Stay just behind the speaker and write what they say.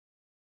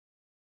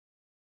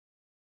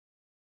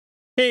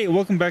Hey,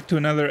 welcome back to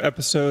another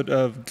episode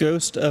of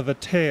Ghost of a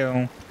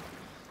Tale.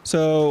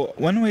 So,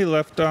 when we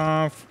left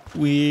off,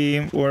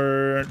 we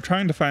were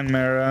trying to find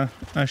Merra.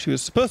 She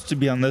was supposed to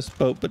be on this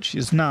boat, but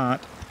she's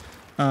not.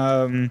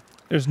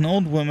 There's an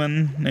old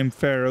woman named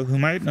Pharaoh who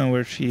might know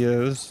where she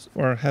is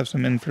or have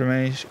some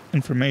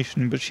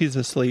information, but she's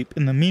asleep.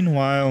 In the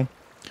meanwhile,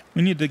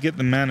 we need to get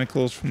the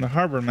manacles from the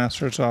harbor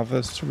master's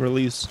office to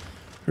release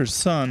her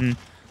son,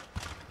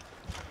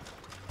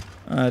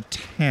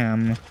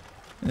 Tam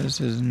is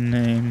his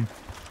name.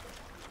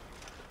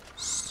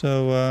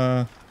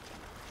 So,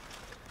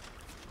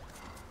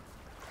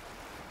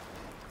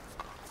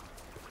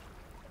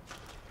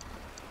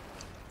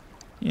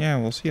 yeah,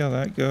 we'll see how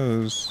that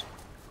goes.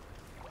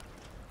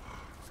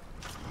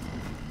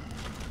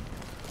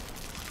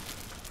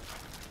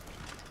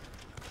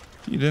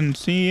 You didn't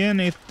see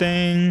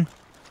anything.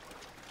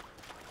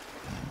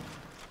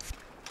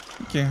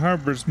 Okay,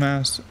 Harbor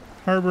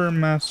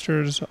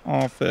Master's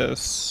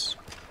office.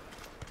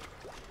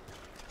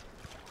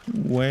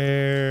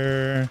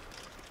 Where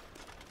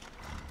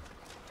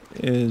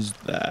is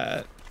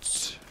that?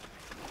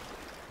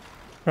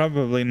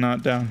 Probably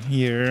not down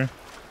here.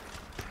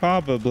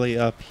 Probably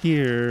up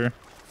here.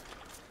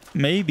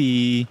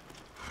 Maybe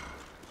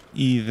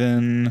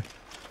even...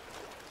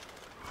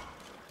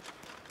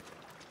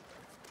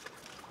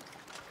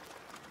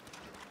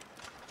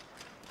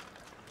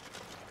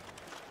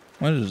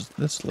 What is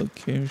this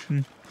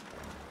location?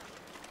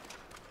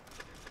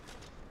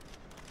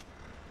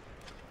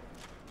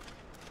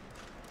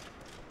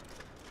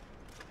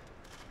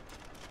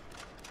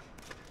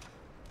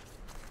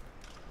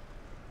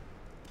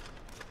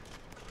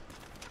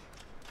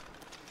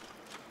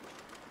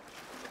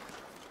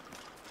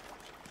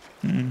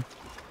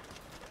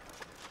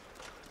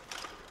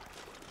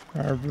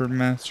 Harbor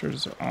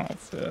Master's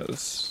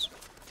office.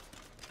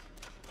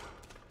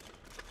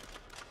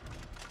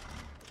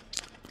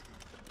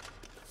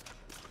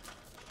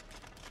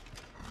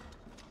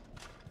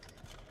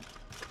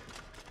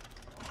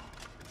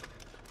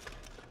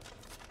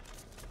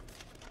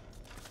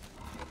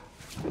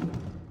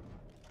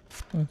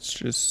 Let's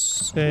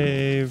just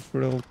save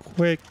real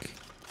quick.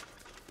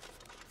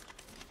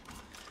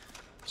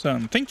 So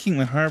I'm thinking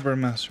the Harbor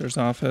Master's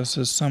office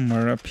is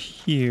somewhere up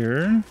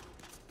here.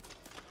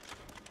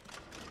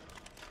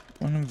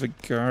 One of the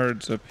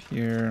guards up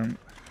here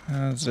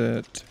has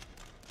it.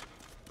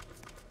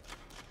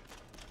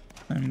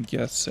 I'm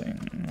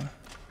guessing.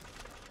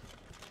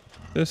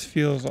 This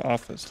feels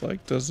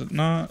office-like, does it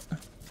not?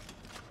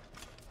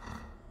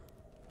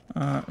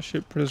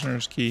 Ship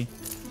prisoner's key.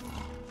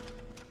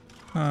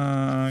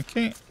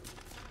 Okay.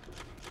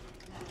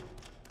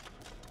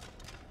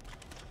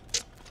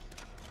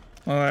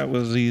 Well, that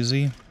was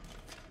easy.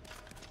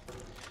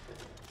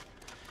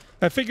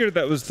 I figured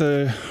that was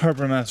the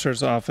Harbor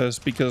Master's office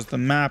because the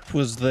map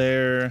was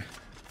there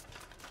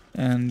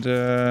and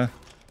a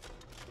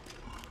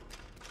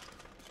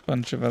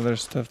bunch of other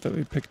stuff that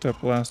we picked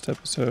up last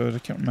episode. I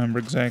can't remember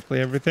exactly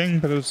everything,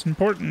 but it was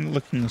important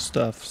looking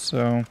stuff,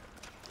 so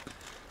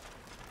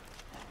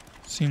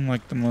seemed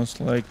like the most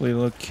likely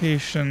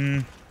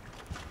location.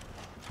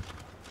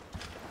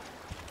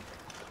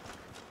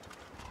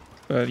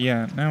 But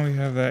yeah, now we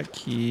have that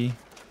key.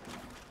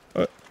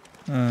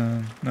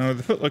 No,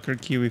 the footlocker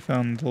key we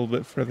found a little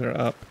bit further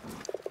up.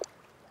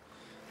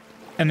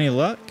 Any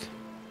luck?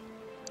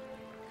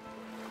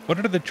 What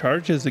are the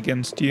charges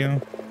against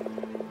you?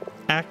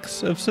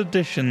 Acts of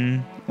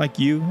sedition, like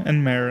you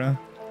and Merra.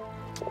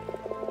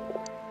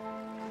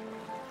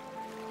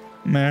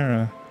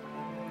 Merra.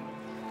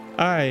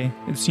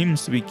 It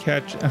seems to be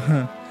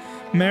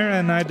Merra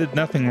and I did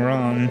nothing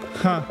wrong.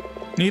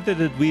 Neither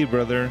did we,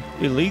 brother.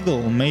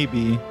 Illegal,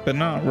 maybe, but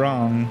not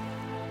wrong.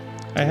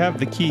 I have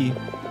the key.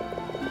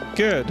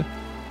 Good.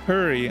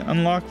 Hurry,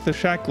 unlock the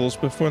shackles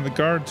before the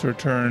guards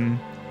return.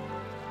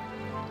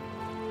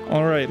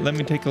 Alright, let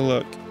me take a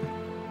look.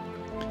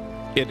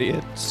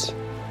 Idiots.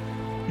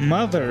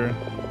 Mother!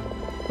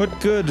 What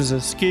good is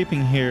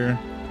escaping here?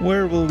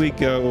 Where will we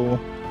go?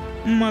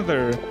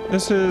 Mother,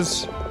 this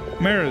is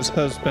Merra's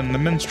husband, the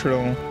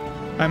minstrel.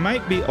 I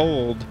might be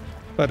old,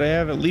 but I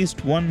have at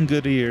least one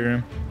good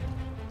ear.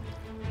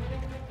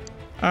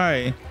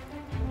 How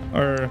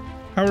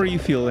are you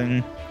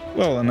feeling?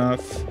 Well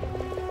enough.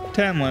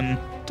 Tamlin,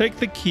 take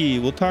the key.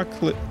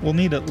 We'll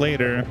need it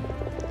later.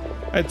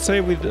 I'd say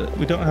we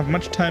don't have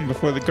much time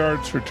before the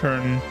guards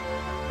return.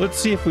 Let's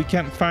see if we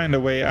can't find a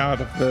way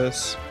out of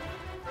this.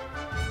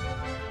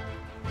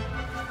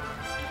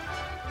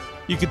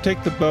 You could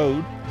take the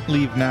boat.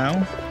 Leave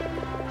now.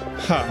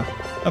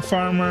 A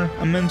farmer,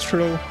 a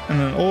minstrel,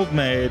 and an old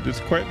maid is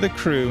quite the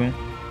crew.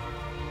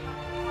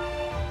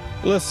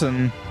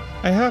 Listen,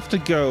 I have to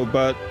go,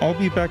 but I'll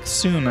be back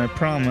soon, I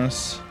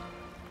promise.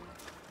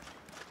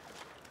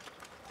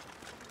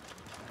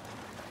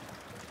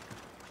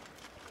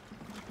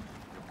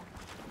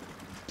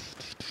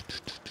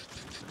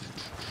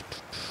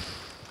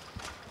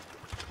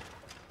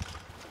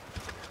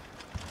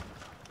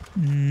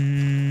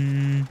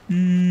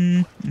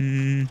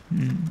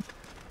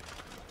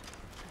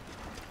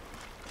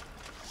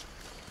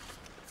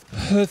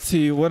 Let's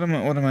see. What am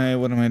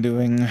I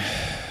doing?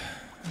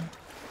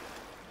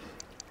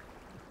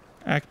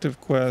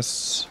 Active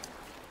quests.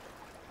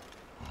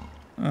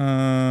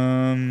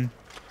 I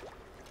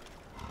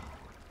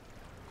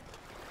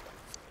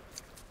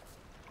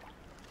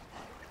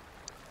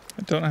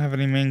don't have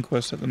any main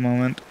quests at the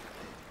moment.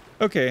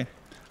 Okay,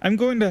 I'm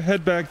going to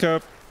head back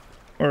up,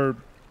 or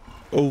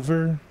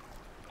over,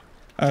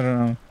 I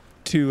don't know,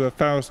 to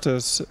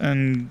Faustus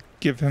and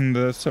give him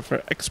the stuff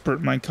for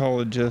expert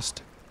mycologist.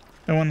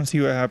 I want to see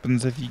what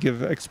happens if you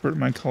give expert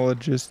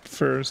mycologist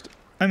first.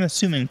 I'm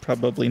assuming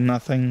probably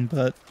nothing,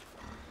 but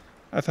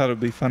I thought it would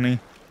be funny.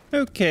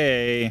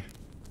 Okay,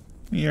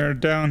 we are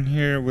down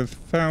here with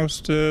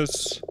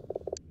Faustus.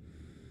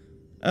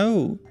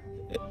 Oh,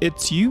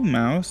 it's you,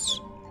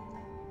 Mouse.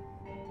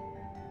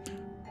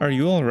 Are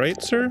you all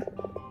right, sir?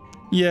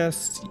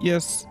 Yes,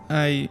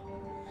 I...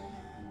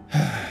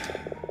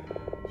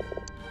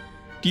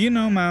 Do you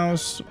know,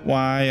 Mouse,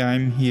 why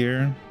I'm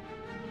here?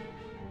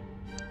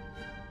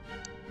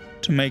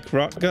 To make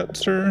rot gut,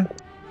 sir?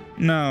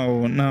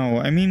 No,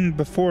 I mean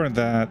before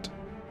that.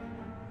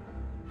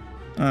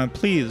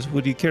 Please,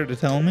 would you care to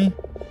tell me?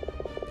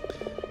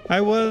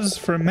 I was,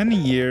 for many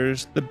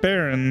years, the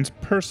Baron's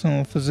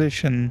personal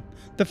physician,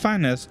 the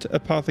finest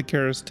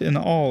apothecarist in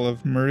all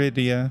of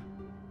Meridia.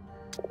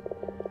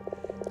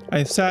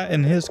 I sat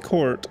in his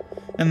court,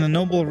 and the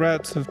noble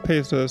rats of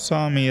Pesa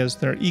saw me as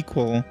their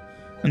equal,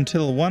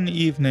 until one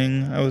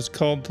evening I was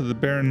called to the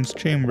Baron's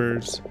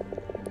chambers.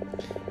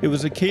 It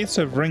was a case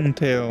of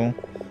ringtail,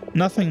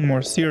 nothing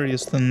more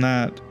serious than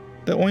that.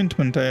 The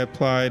ointment I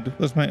applied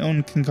was my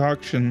own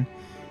concoction.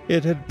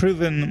 It had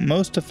proven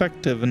most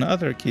effective in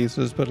other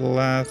cases, but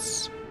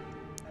alas...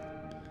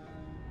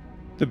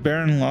 The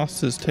Baron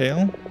lost his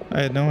tail?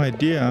 I had no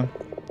idea.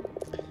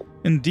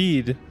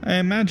 Indeed, I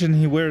imagine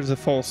he wears a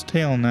false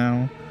tail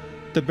now.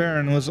 The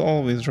Baron was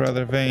always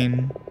rather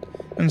vain.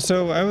 And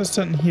so I was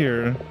sent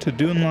here, to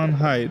Dunlawn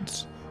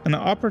Heights, an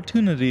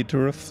opportunity to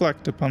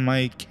reflect upon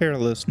my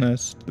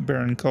carelessness, the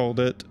Baron called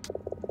it.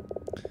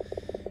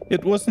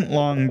 It wasn't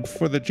long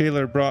before the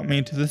jailer brought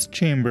me to this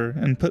chamber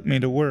and put me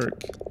to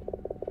work.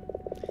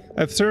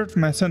 I've served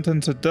my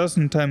sentence a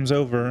dozen times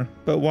over,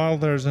 but while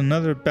there's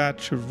another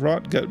batch of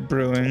rotgut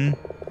brewing,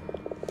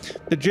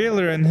 the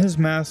jailer and his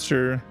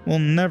master will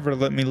never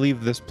let me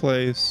leave this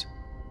place.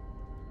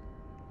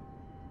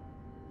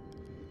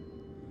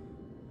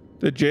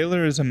 The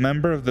jailer is a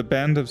member of the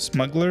band of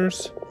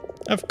smugglers?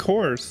 Of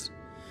course,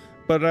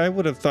 but I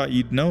would have thought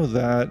you'd know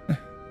that.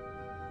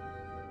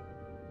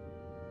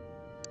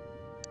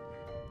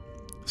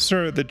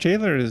 Sir, the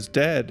jailer is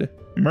dead,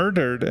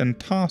 murdered and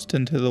tossed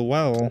into the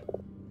well.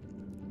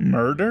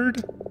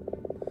 Murdered?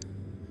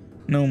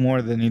 No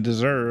more than he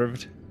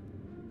deserved.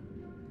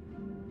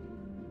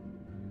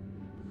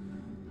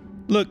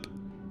 Look.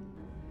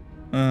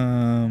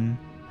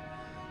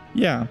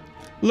 Yeah.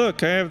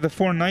 Look, I have the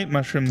 4 night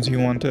mushrooms you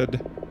wanted.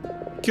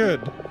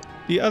 Good.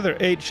 The other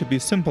 8 should be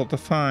simple to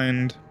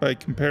find, by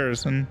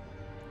comparison.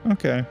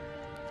 Okay.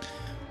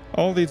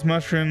 All these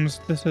mushrooms,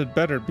 this had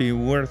better be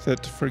worth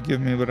it.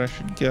 Forgive me, but I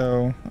should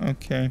go.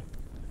 Okay.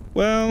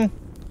 Well,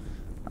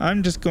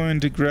 I'm just going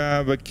to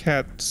grab a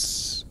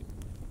cat's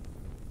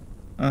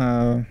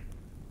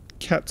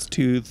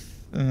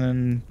tooth and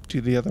then do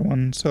the other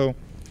one. So,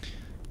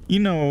 you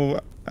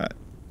know,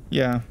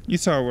 yeah, you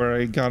saw where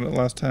I got it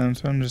last time,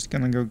 so I'm just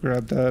gonna go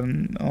grab that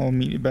and I'll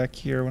meet you back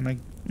here when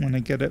I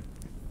get it.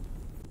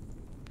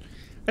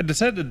 I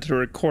decided to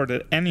record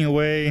it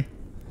anyway.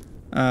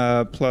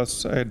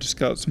 Plus I just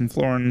got some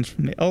florins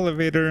from the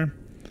elevator,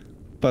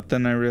 but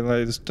then I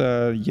realized,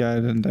 yeah, I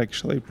didn't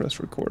actually press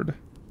record.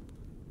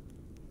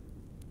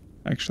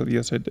 Actually,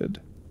 yes, I did.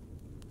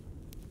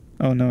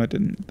 Oh, no, I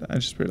didn't. I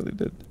just barely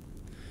did.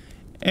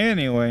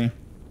 Anyway.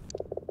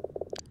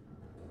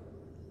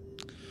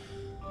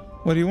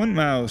 What do you want,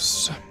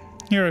 Mouse?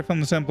 Here, I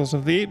found the samples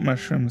of the 8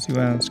 mushrooms you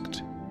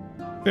asked.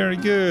 Very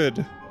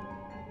good.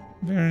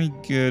 Very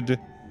good.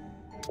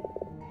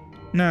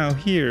 Now,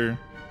 here.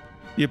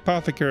 The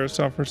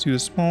apothecarist offers you a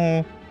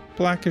small,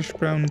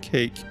 blackish-brown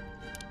cake.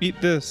 Eat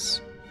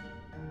this.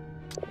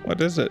 What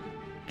is it?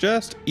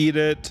 Just eat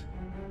it.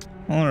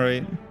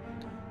 Alright.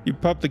 You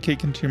pop the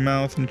cake into your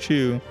mouth and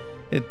chew.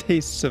 It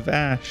tastes of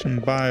ash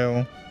and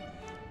bile.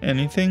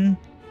 Anything?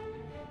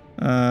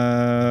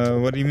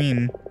 What do you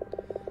mean?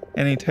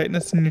 Any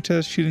tightness in your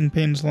chest, shooting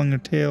pains along your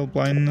tail,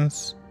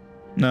 blindness?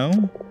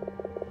 No?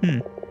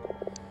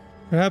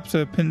 Perhaps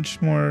a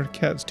pinch more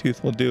cat's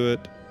tooth will do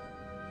it.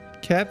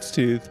 Cat's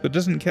tooth? But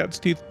isn't cat's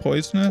tooth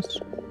poisonous?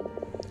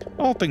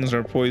 All things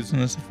are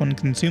poisonous if one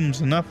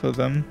consumes enough of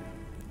them.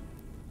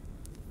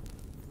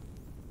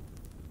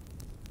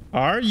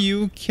 Are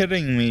you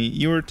kidding me?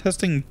 You were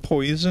testing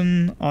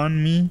poison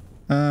on me?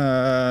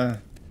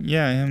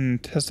 Yeah, him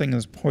testing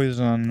his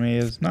poison on me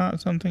is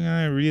not something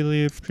I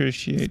really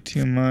appreciate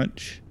too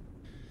much.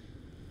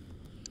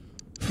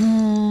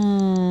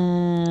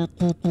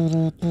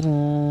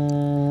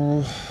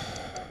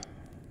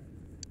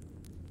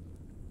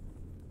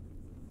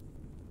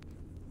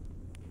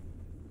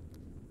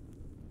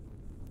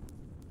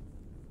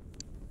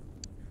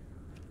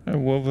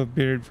 wove a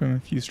beard from a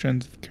few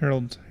strands of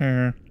curled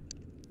hair.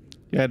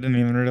 Yeah, I didn't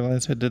even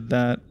realize I did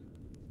that.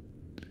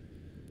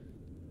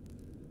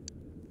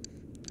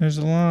 There's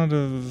a lot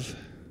of...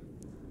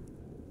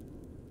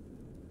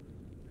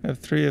 I have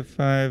 3 of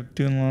 5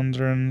 Dunlon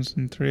urns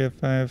and 3 of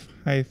 5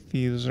 High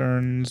Thieves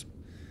urns.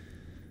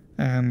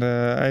 And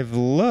I've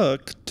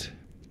looked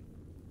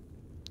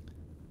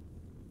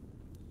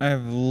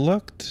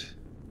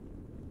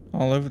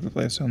all over the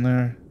place on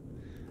there.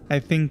 I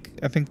think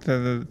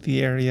the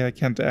area I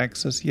can't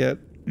access yet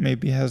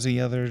maybe has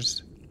the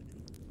others.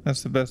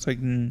 That's the best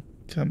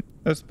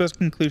that's the best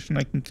conclusion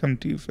I can come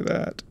to for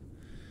that.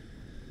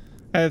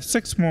 I have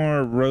 6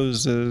 more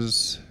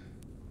roses.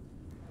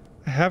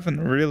 I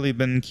haven't really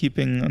been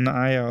keeping an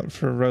eye out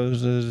for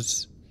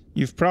roses.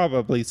 You've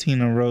probably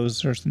seen a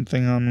rose or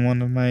something on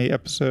one of my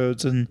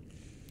episodes and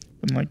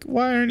been like,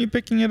 why aren't you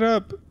picking it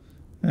up?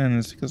 And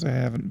it's because I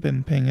haven't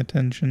been paying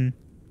attention.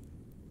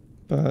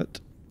 But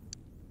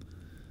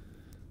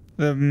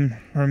the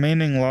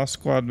remaining Lost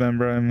Squad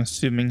member, I'm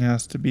assuming,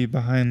 has to be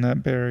behind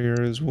that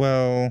barrier as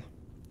well.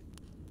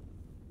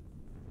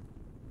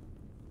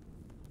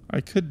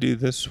 I could do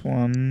this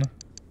one.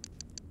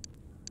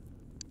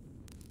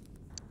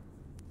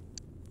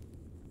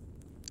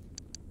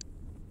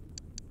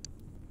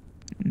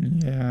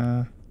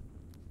 Yeah.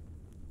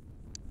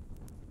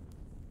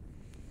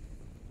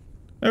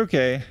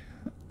 Okay.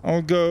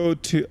 I'll go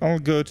to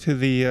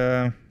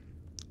the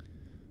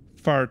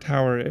far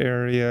tower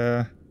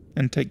area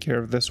and take care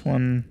of this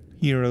one.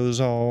 Heroes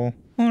all.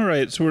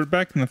 Alright, so we're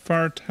back in the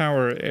far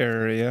tower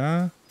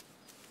area.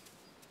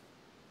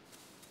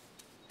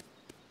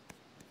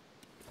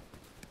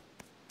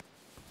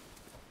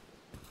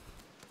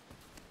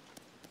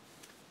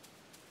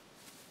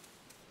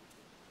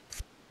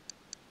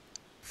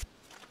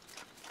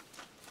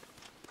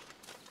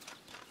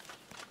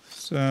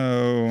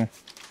 So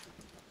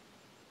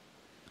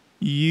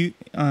you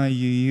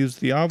use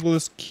the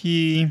obelisk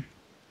key.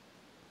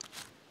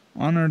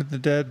 Honor the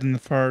dead in the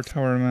far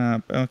tower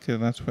map. Okay,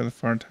 that's where the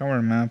far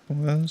tower map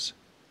was.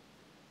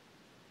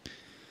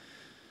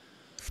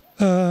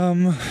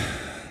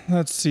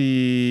 Let's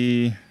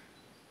see.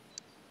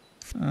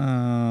 What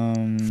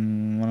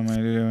am I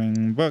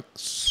doing?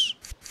 Books.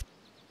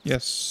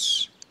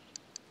 Yes.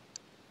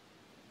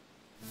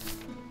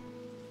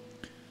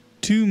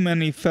 Too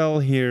many fell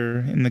here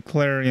in the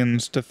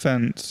Clarion's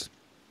defense.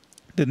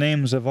 The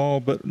names of all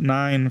but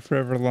 9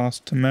 forever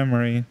lost to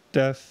memory,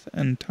 death,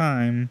 and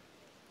time.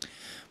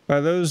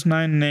 By those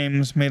 9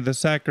 names may the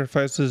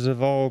sacrifices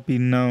of all be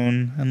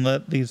known, and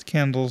let these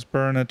candles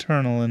burn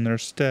eternal in their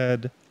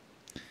stead.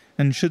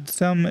 And should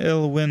some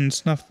ill wind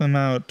snuff them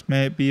out,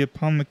 may it be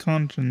upon the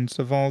conscience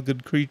of all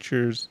good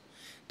creatures,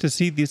 to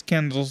see these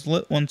candles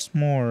lit once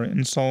more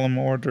in solemn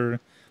order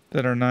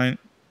that our 9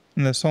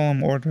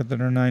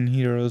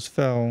 heroes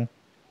fell.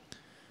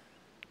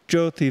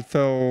 Jothi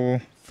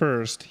fell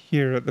first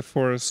here at the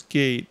forest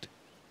gate.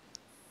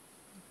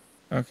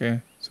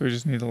 Okay, so we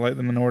just need to light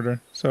them in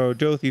order. So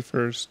Jothi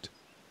first.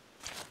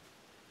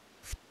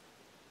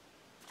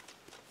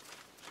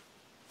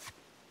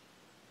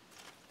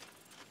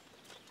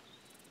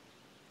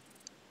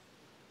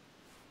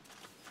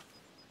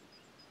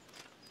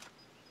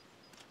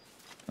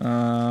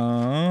 Oh.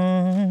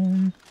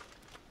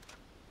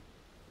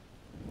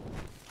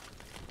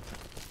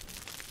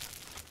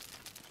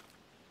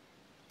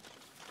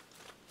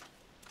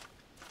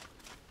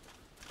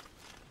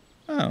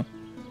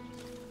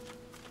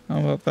 How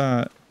about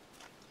that?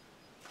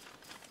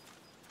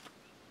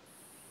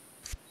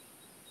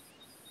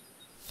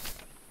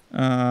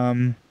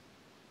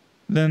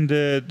 Then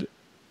did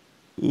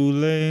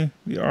Ule,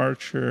 the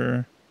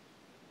archer,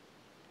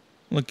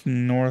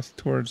 looking north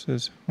towards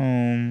his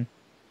home.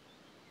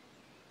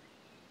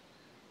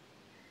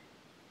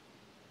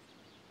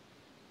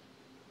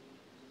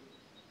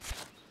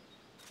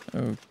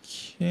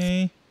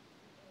 Okay.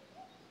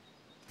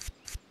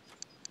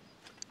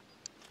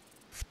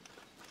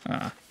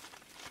 Ah.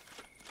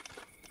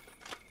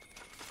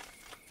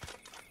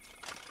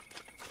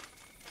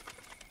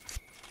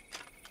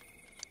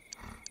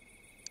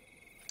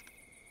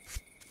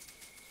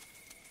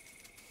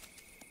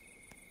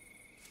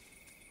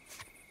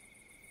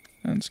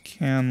 That's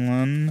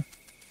Canlon.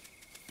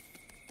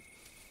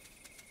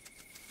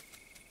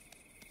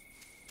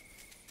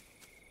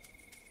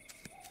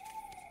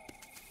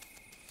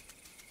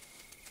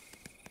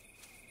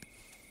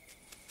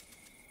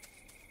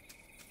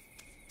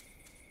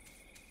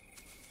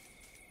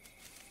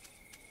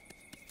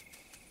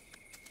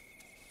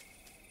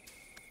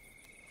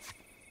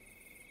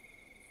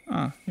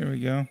 Ah, here we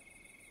go.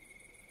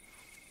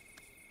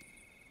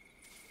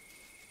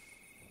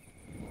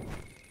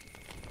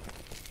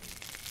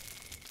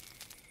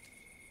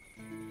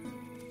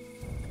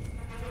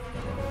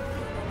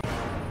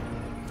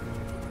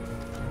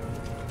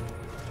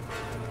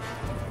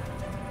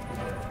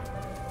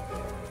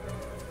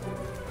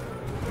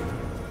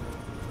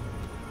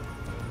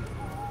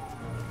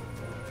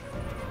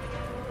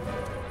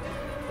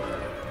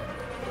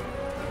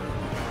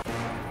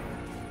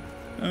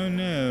 Oh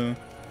no.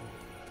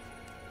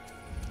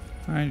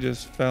 I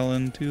just fell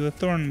into a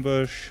thorn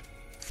bush.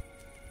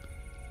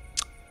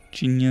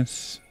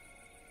 Genius.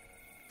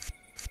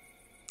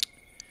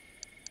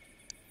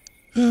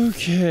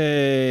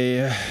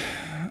 Okay.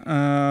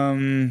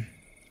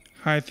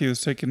 Hythe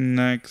was taken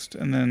next,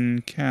 and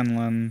then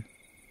Canlan.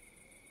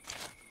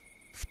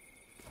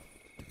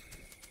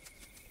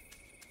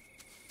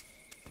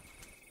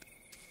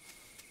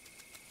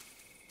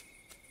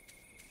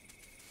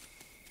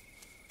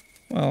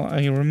 Well,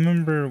 I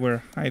remember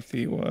where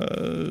Hythe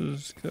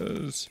was,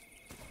 because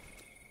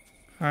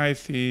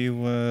Hythe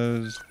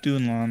was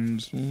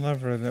Dunlon's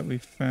lover that we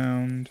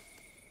found.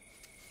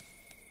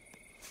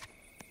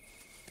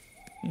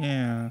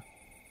 Yeah.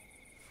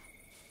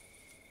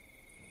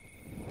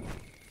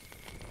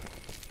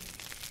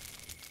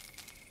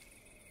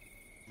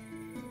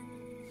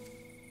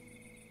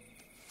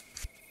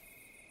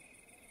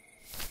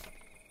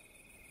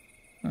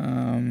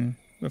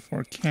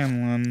 Before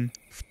Canlan.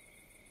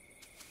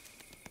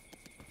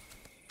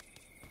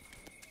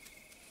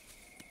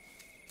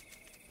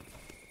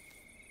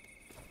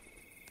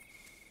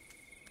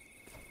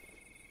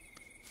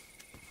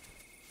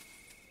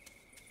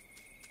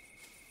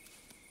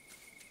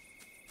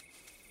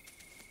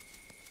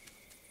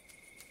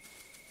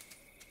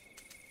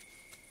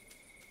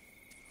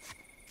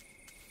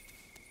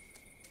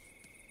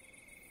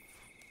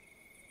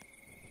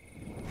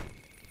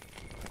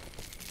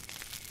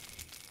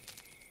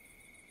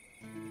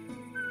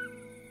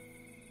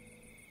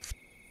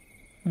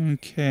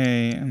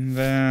 Okay, and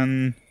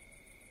then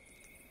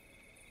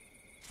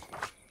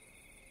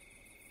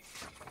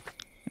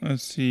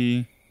let's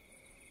see.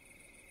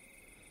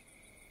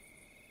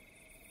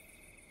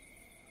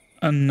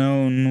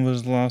 Unknown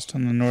was lost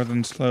on the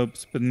northern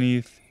slopes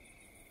beneath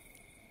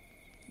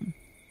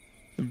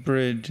the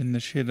bridge in the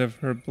shade of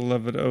her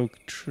beloved oak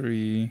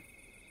tree.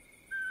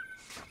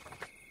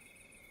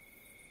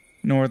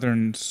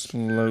 Northern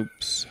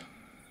slopes.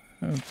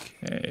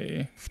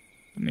 Okay.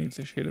 Beneath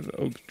the shade of the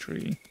oak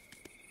tree.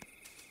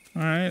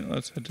 Alright,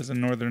 let's head to the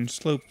northern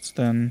slopes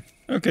then.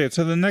 Okay,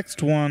 so the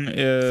next one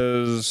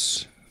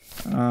is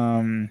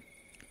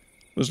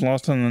was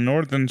lost on the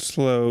northern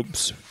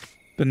slopes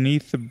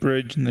beneath the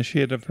bridge in the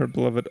shade of her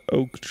beloved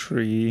oak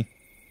tree.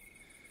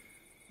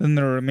 Then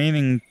the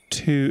remaining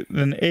two,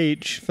 then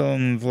H fell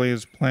in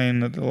Valia's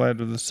plain at the light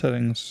of the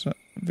setting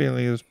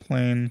Valia's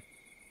plain.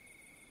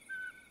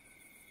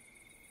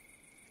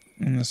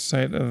 In the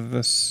sight of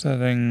the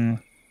setting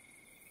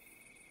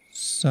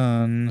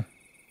sun.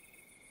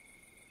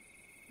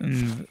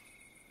 And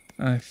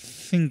I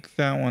think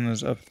that one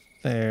is up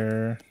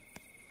there.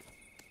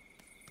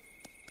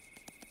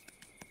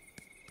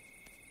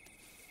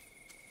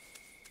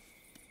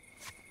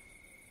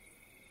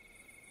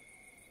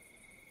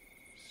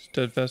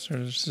 Steadfast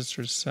on her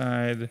sister's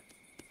side.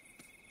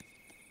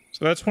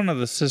 So that's one of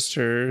the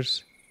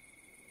sisters.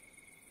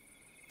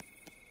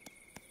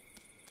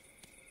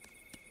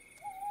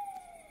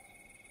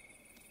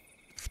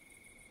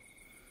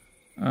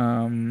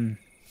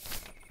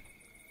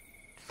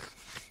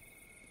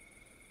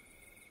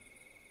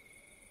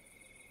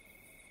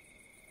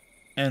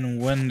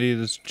 And Wendy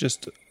is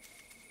just...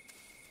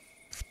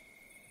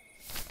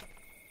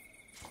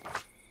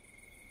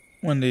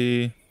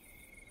 Wendy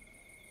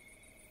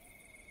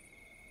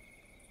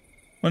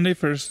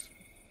first,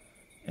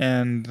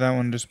 and that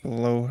one just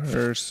below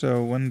her.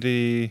 So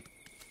Wendy...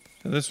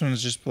 So this one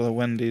is just below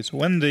Wendy. So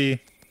Wendy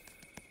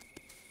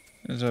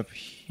is up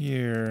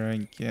here,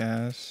 I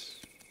guess.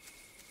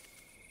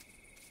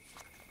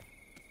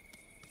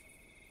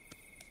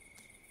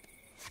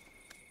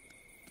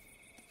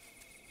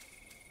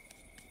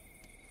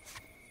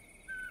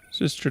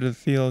 Sister to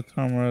Thiel,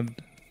 comrade.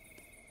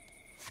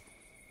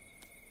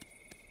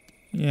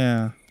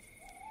 Yeah.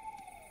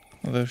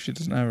 Although she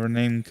doesn't have her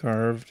name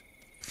carved.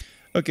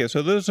 Okay,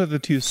 so those are the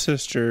two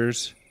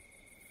sisters.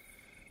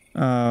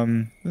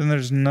 Then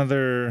there's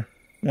another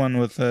one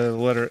with the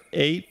letter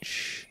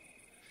H.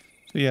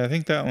 So yeah, I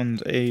think that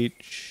one's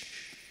H.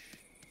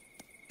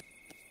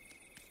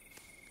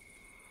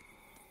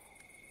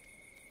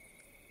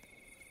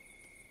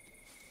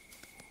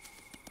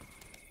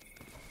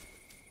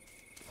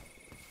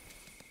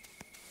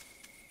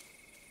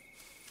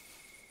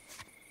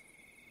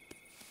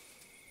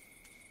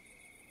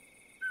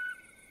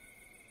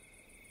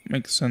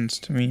 Makes sense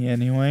to me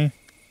anyway.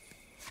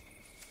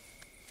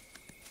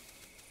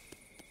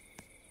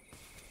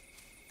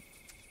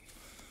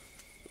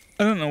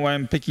 I don't know why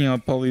I'm picking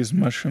up all these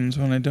mushrooms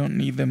when I don't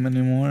need them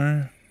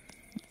anymore.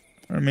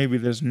 Or maybe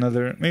there's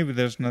another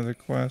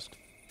quest.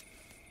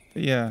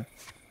 But yeah.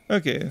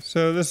 Okay,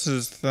 so this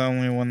is the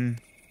only one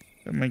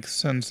that makes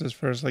sense as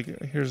far as like,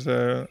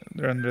 they're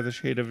under the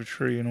shade of a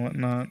tree and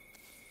whatnot.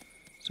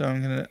 So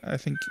I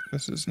think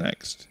this is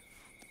next.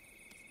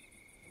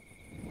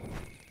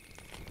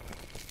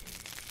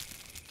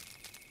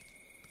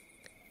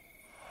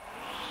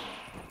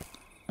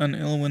 An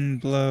ill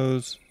wind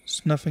blows,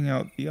 snuffing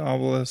out the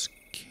obelisk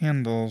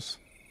candles.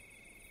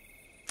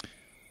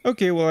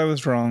 Okay, well, I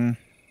was wrong.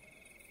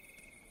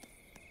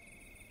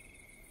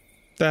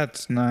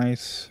 That's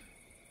nice.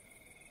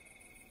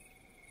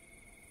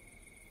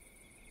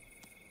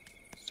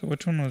 So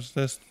which one was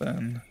this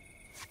then?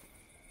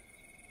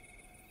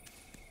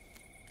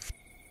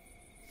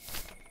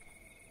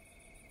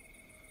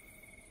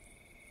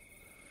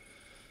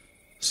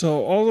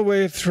 So all the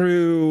way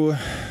through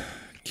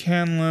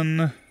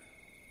Canlin,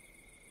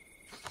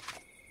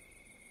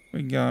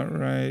 we got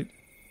right.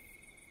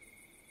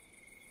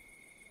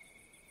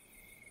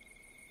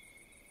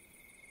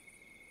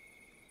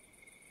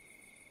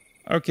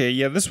 Okay,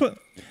 yeah, this one.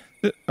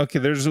 Okay,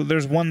 there's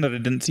one that I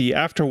didn't see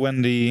after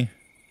Wendy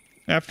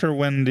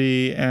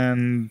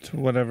and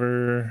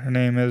whatever her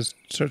name is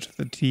starts with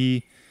a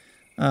T.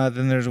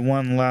 Then there's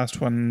one last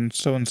one.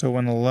 So and so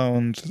went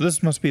alone. So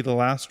this must be the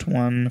last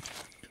one,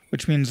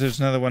 which means there's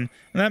another one,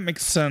 and that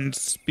makes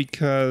sense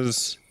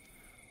because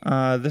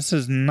this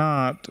is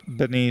not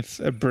beneath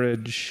a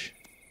bridge.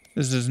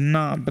 This is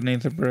not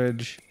beneath a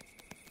bridge.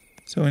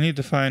 So we need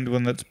to find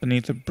one that's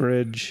beneath a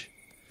bridge.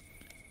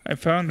 I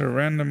found a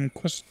random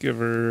quest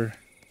giver.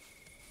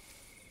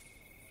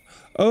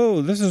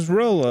 Oh, this is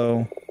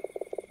Rollo.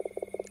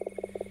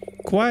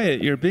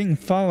 Quiet, you're being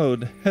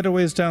followed. Head a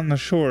ways down the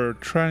shore.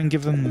 Try and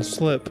give them the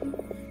slip.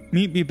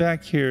 Meet me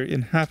back here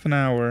in half an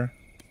hour.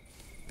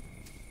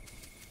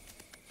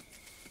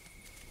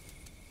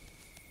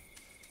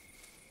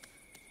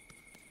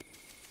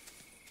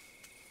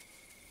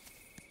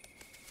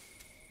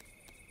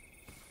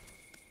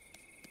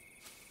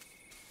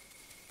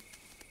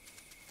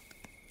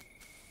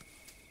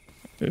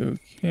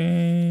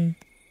 Okay.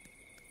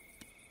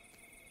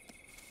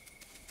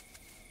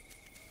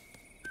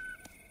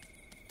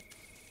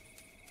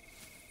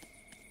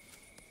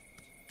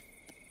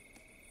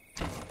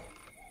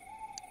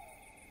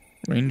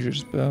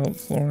 Ranger's Belt,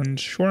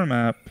 Florence shore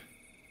map.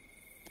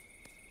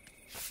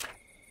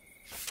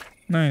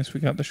 Nice, we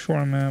got the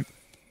shore map.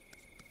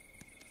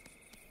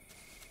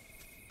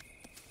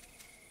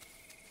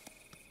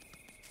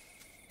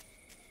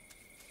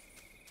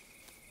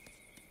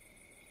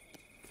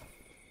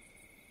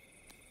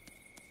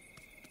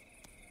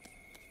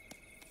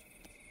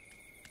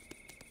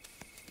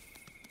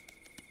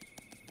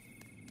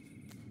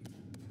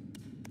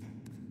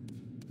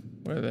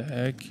 Where the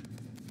heck?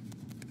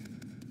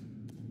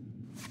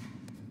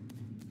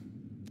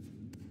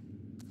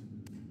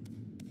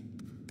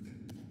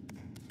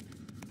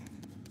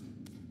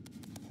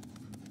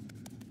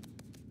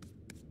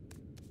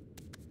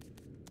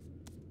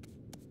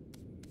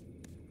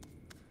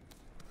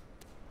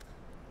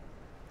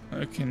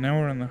 Okay, now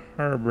we're in the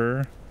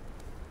harbor.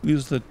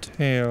 Lose the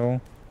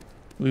tail.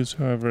 Lose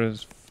whoever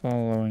is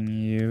following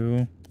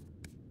you.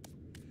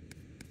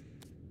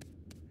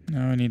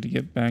 Now I need to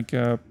get back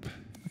up.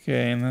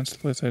 Okay, and that's the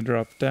place I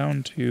dropped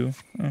down to.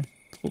 Oh,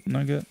 gold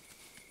nugget.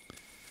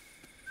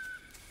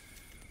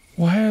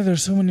 Why are there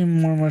so many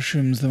more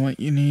mushrooms than what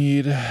you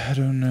need? I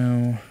don't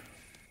know.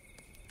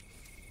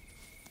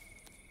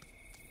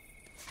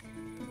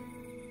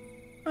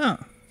 Ah.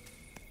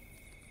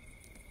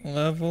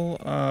 Level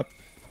up.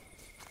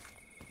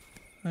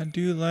 I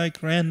do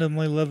like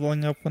randomly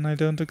leveling up when I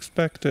don't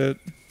expect it.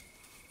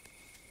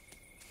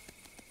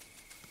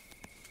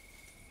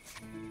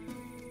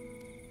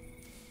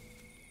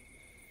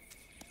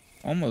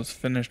 Almost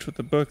finished with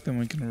the book, then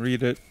we can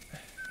read it.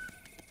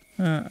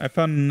 I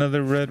found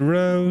another red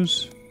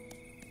rose.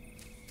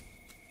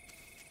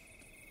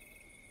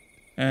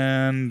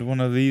 And one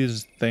of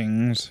these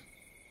things.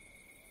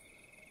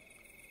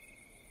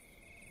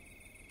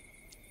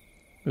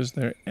 Was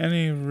there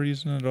any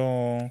reason at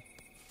all?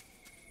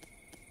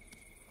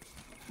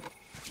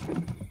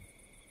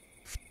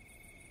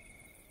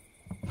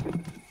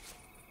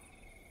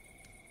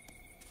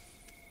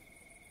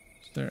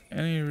 Is there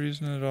any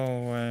reason at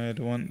all why I'd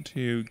want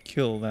to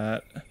kill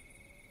that?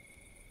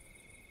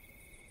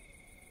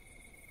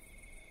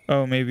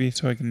 Oh, maybe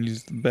so I can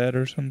use the bed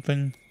or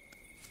something?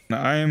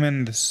 I am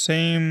in the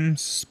same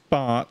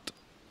spot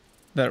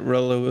that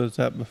Rollo was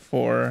at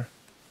before.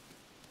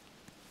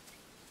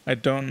 I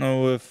don't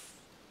know if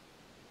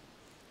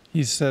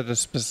he said a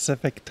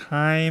specific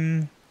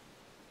time.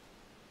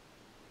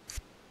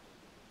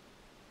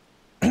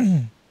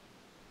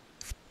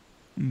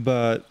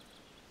 But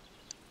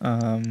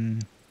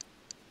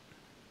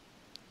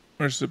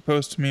we're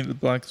supposed to meet the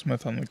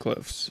blacksmith on the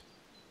cliffs.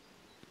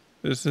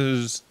 This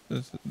is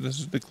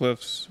the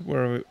cliffs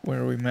where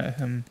we met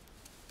him.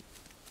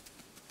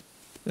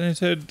 Then he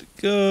said,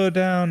 "Go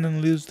down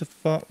and lose the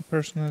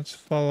person that's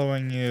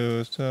following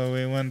you." So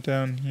we went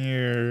down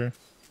here,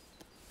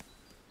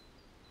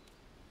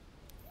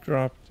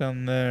 dropped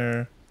down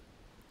there.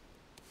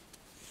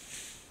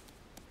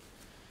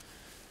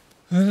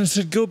 And then I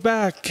said, "Go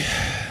back."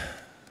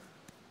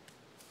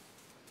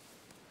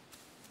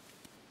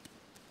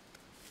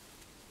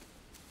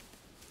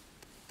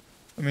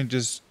 Let me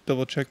just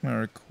double check my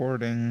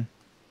recording.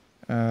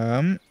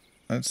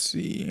 Let's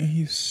see.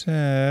 He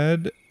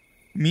said,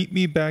 "Meet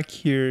me back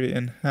here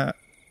in a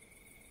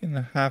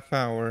half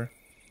hour."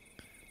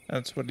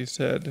 That's what he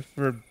said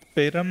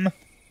verbatim.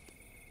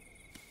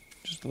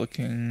 Just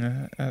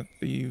looking at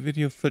the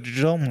video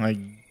footage. Oh my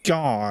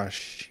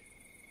gosh.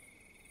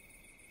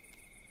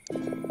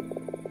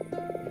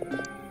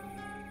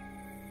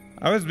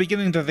 I was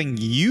beginning to think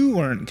you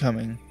weren't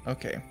coming.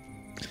 Okay.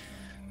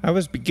 I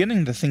was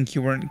beginning to think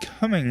you weren't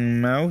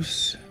coming,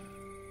 Mouse.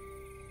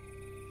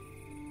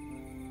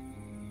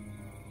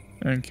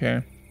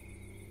 Okay.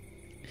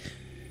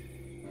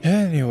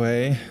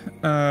 Anyway,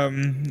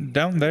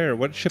 down there,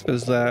 what ship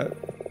is that?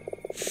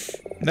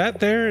 That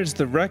there is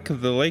the wreck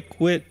of the Lake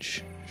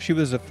Witch. She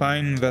was a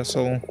fine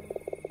vessel.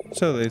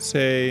 So they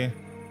say.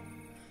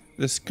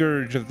 The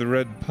scourge of the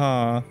Red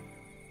Paw.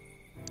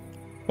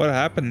 What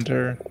happened to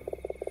her?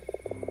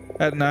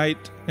 At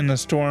night, in a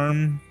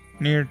storm,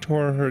 near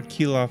tore her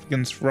keel off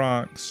against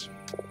rocks.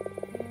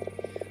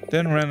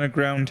 Then ran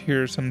aground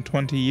here some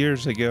 20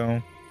 years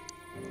ago.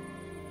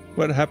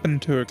 What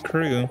happened to her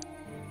crew?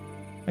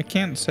 I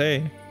can't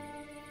say.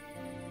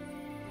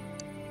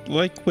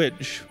 Lake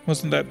Witch,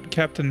 wasn't that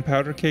Captain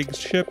Powderkeg's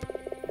ship?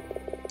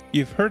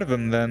 You've heard of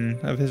him then,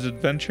 of his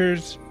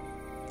adventures?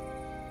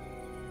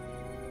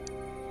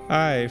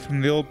 Aye,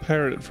 from the old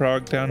pirate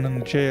frog down in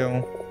the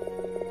jail.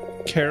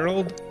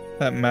 Caroled?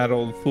 That mad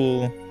old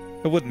fool.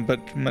 I wouldn't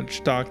put much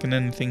stock in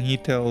anything he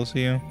tells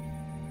you.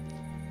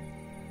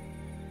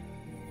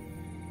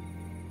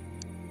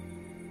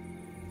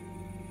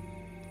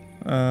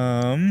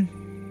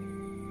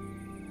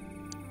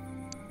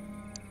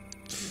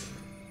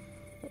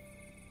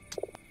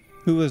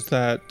 Who was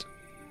that?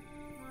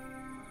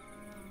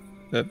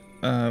 That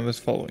was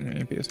following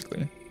me,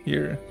 basically.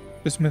 Here.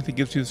 This method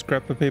gives you a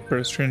scrap of paper,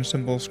 a strange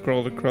symbol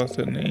scrawled across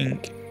it in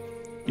ink.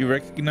 You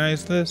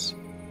recognize this?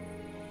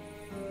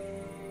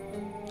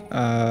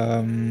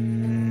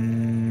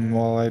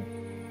 Well, I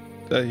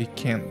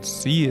can't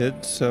see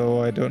it,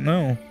 so I don't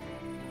know.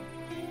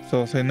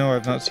 So I'll say no,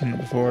 I've not seen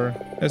it before.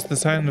 It's the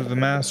sign of the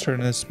master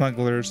and his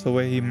smugglers, the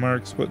way he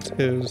marks what's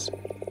his.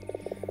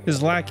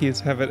 His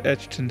lackeys have it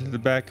etched into the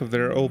back of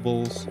their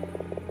obols.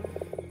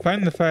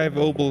 Find the 5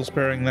 obols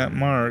bearing that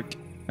mark,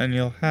 and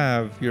you'll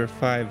have your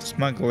 5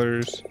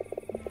 smugglers.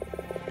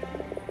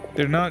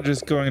 They're not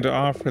just going to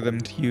offer them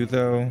to you,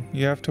 though.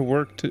 You have to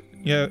work to...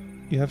 Yeah,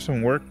 you have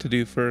some work to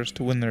do first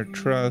to win their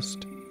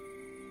trust.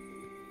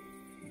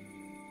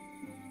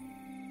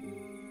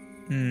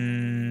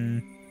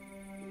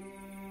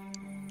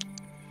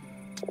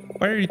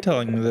 Why are you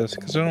telling me this?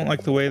 Because I don't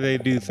like the way they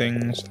do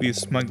things, these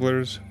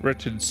smugglers.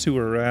 Wretched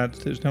sewer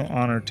rats. There's no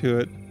honor to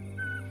it.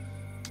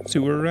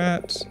 Sewer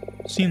rats?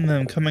 Seen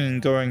them coming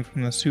and going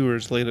from the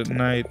sewers late at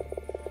night.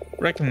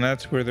 Reckon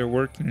that's where they're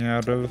working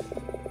out of.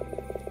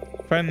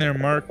 Find their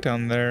mark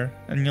down there,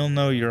 and you'll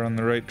know you're on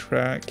the right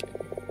track.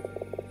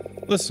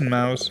 Listen,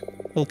 Mouse.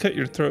 He'll cut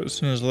your throat as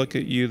soon as I look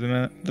at you,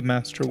 the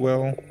master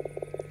will.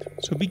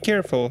 So be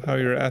careful how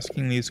you're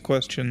asking these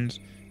questions,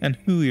 and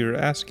who you're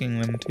asking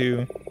them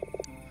to.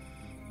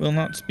 We'll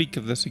not speak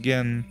of this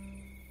again.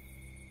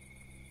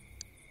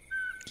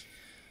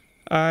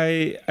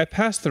 I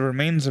passed the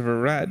remains of a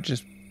rat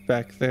just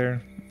back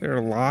there. There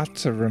are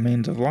lots of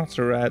remains of lots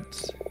of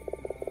rats.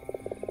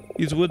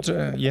 These woods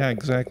are... yeah,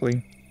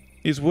 exactly.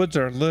 These woods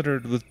are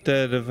littered with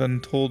dead of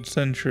untold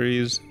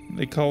centuries.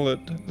 They call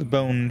it the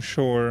Bone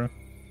Shore.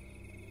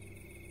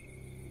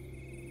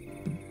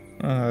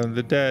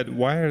 The dead.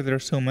 Why are there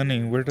so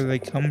many? Where do they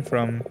come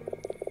from?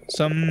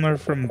 Some are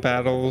from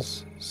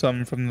battles,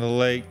 some from the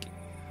lake.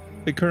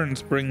 The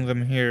currents bring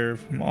them here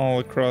from all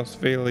across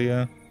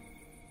Valia.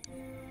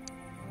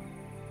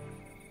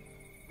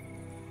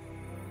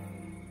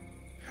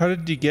 How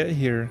did you get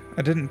here?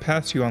 I didn't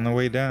pass you on the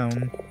way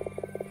down.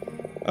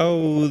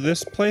 Oh,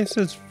 this place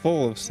is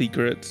full of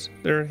secrets.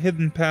 There are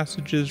hidden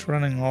passages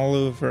running all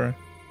over.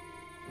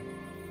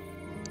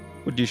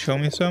 Would you show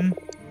me some?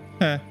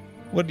 Heh,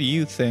 what do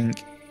you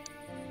think?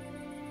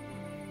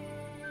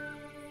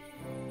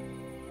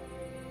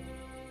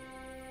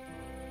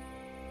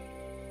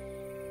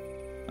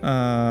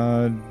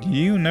 Do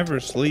you never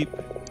sleep?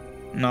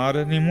 Not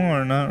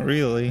anymore, not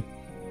really.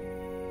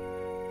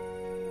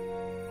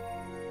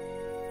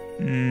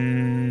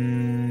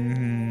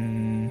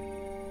 Can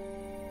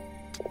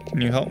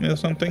you help me with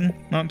something?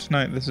 Not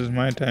tonight, this is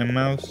my time,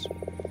 Mouse.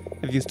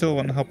 If you still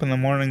want help in the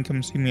morning,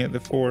 come see me at the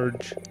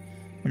forge.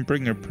 And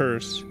bring your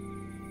purse.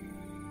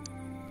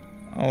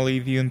 I'll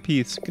leave you in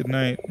peace. Good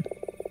night.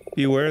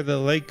 Beware the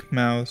lake,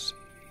 Mouse.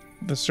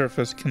 The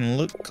surface can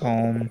look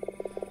calm,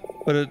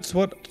 but it's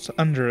what's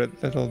under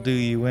it that'll do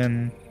you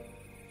in.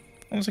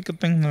 Well, it's a good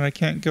thing that I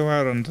can't go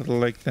out onto the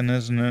lake then,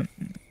 isn't it?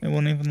 It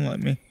won't even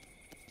let me.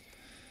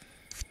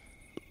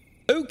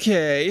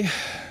 Okay.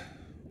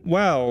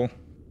 Well.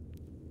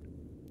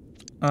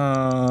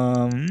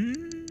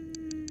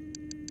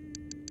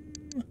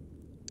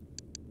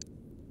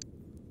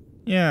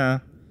 Yeah.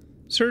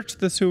 Search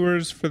the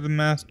sewers for the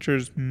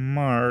master's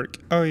mark.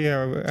 Oh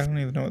yeah, I don't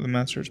even know what the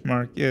master's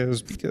mark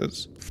is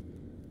because...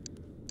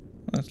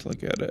 Let's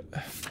look at it.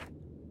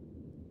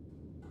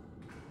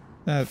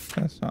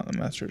 That's not the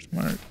master's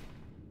mark.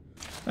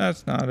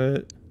 That's not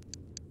it.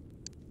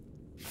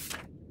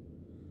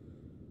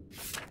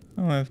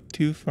 Oh, I have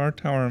 2 far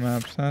tower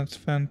maps. That's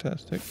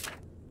fantastic.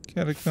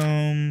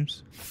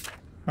 Catacombs.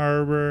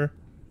 Harbor.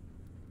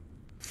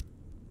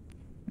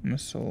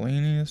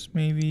 Miscellaneous,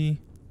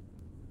 maybe.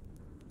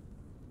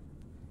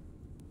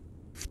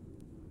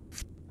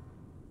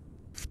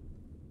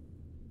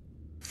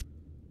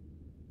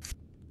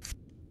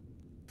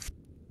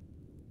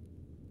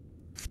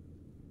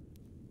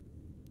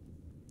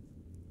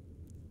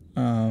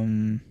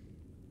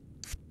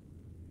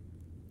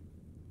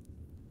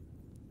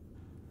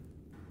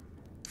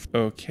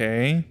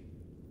 Okay.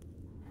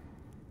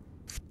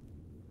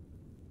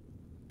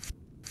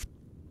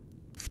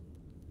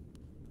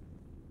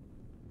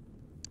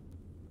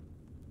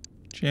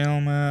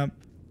 Jail map.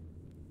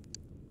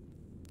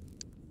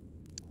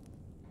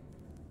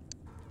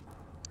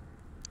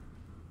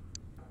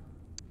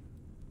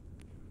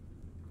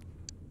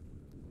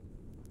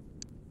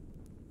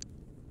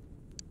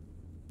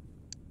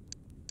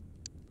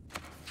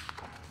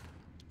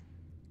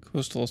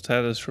 Coastal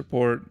status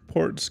report.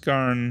 Port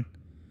Scarn.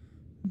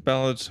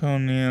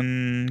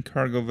 Balatonian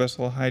cargo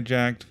vessel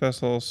hijacked.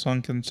 Vessel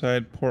sunk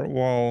inside port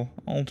wall.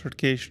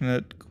 Altercation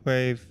at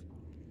Quay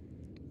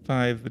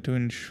 5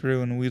 between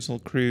Shrew and Weasel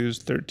crews.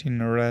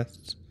 13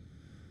 arrests.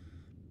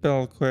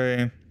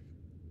 Belquay.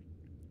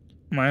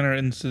 Minor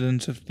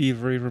incidents of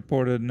thievery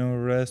reported. No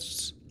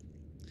arrests.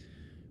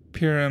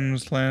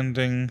 Pyram's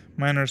Landing.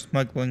 Minor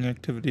smuggling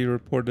activity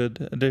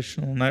reported.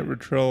 Additional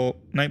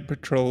night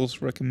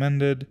patrols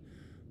recommended.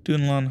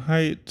 Dunlon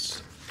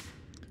Heights.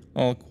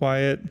 All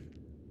quiet.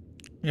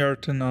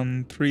 Yarton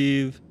on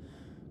Thrieve.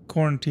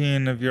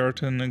 Quarantine of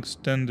Yarton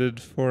extended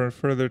for a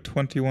further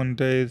 21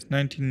 days.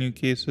 19 new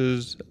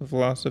cases of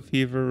Lassa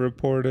fever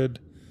reported.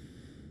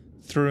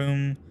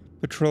 Throom.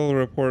 Patrol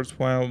reports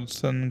wild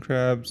sun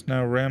crabs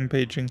now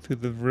rampaging through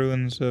the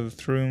ruins of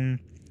Throom.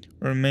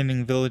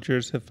 Remaining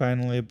villagers have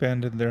finally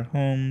abandoned their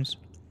homes.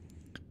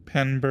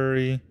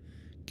 Panbury.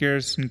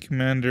 Garrison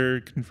commander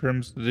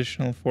confirms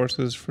additional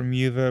forces from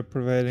Yuva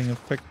proving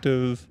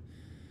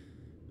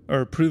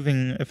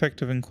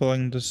effective in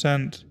quelling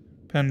dissent.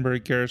 Panbury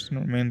garrison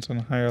remains on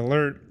high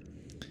alert.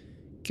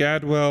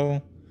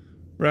 Gadwell.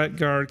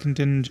 Ratguard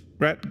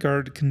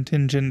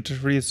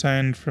contingent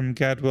reassigned from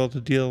Gadwell to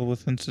deal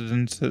with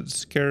incidents at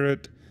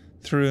Scarrett,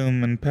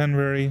 Throom, and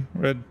Panbury.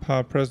 Red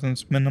Paw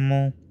presence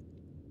minimal.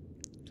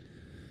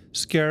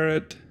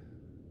 Scarrett.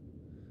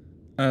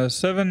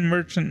 7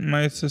 merchant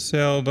mice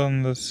assailed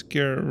on the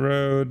Scarrett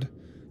Road.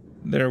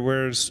 Their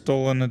wares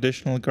stolen.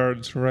 Additional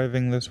guards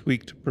arriving this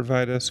week to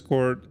provide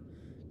escort.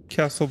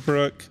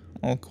 Castlebrook.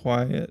 All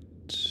quiet.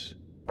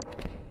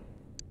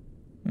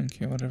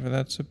 Okay, whatever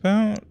that's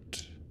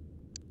about.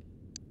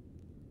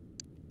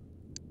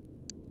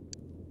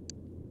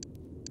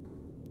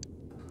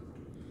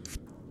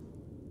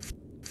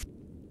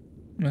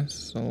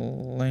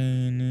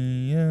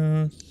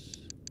 Miscellaneous.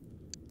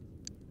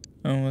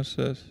 Oh, what's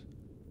this?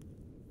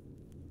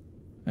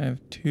 I have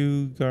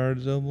 2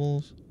 guards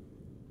obols.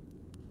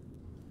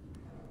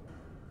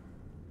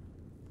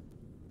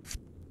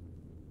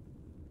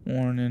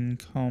 Worn in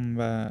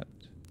combat.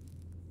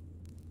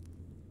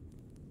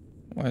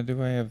 Why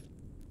do I have...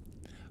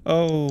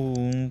 Oh,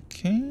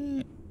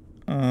 okay.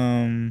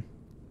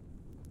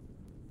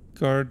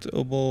 Guards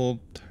obol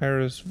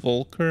Tyrus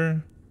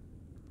Volker.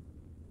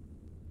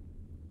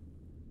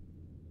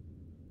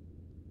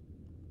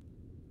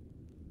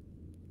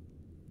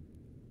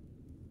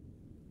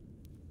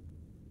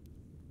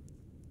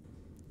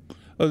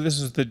 Oh,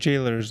 this is the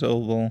jailer's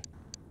obol.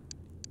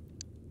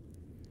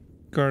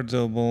 Guards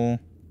obol.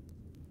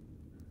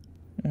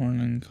 Worn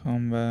in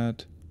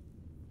combat.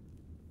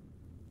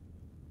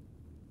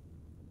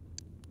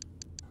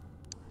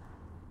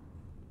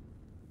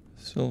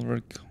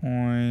 Silver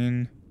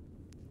coin.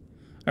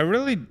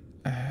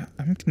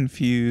 I'm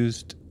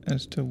confused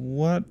as to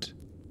what...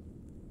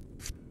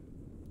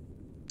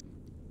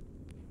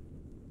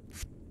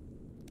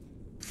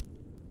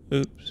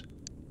 Oops.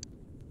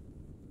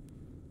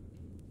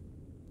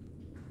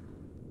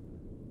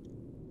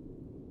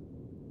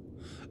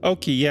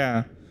 Okay,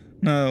 yeah.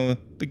 No,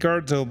 the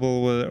guards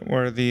obol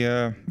were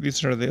the,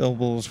 these are the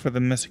obols for the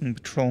missing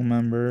patrol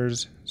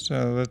members.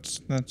 So that's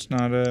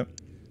not it.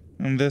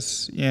 And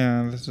this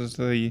is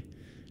the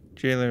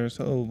jailer's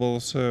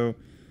obol, so...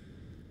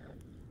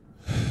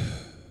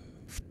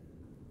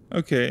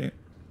 Okay.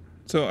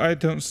 So I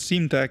don't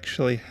seem to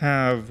actually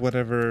have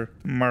whatever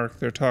mark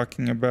they're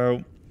talking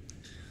about.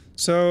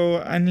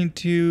 So I need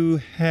to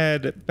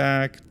head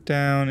back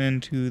down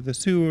into the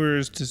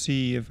sewers to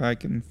see if I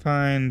can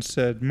find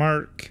said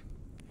mark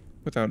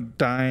without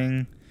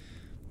dying.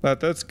 But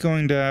that's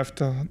going to have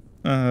to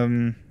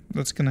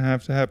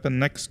happen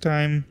next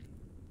time.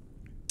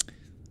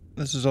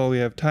 This is all we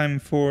have time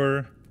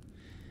for.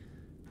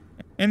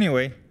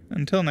 Anyway,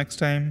 until next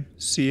time,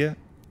 see ya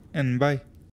and bye.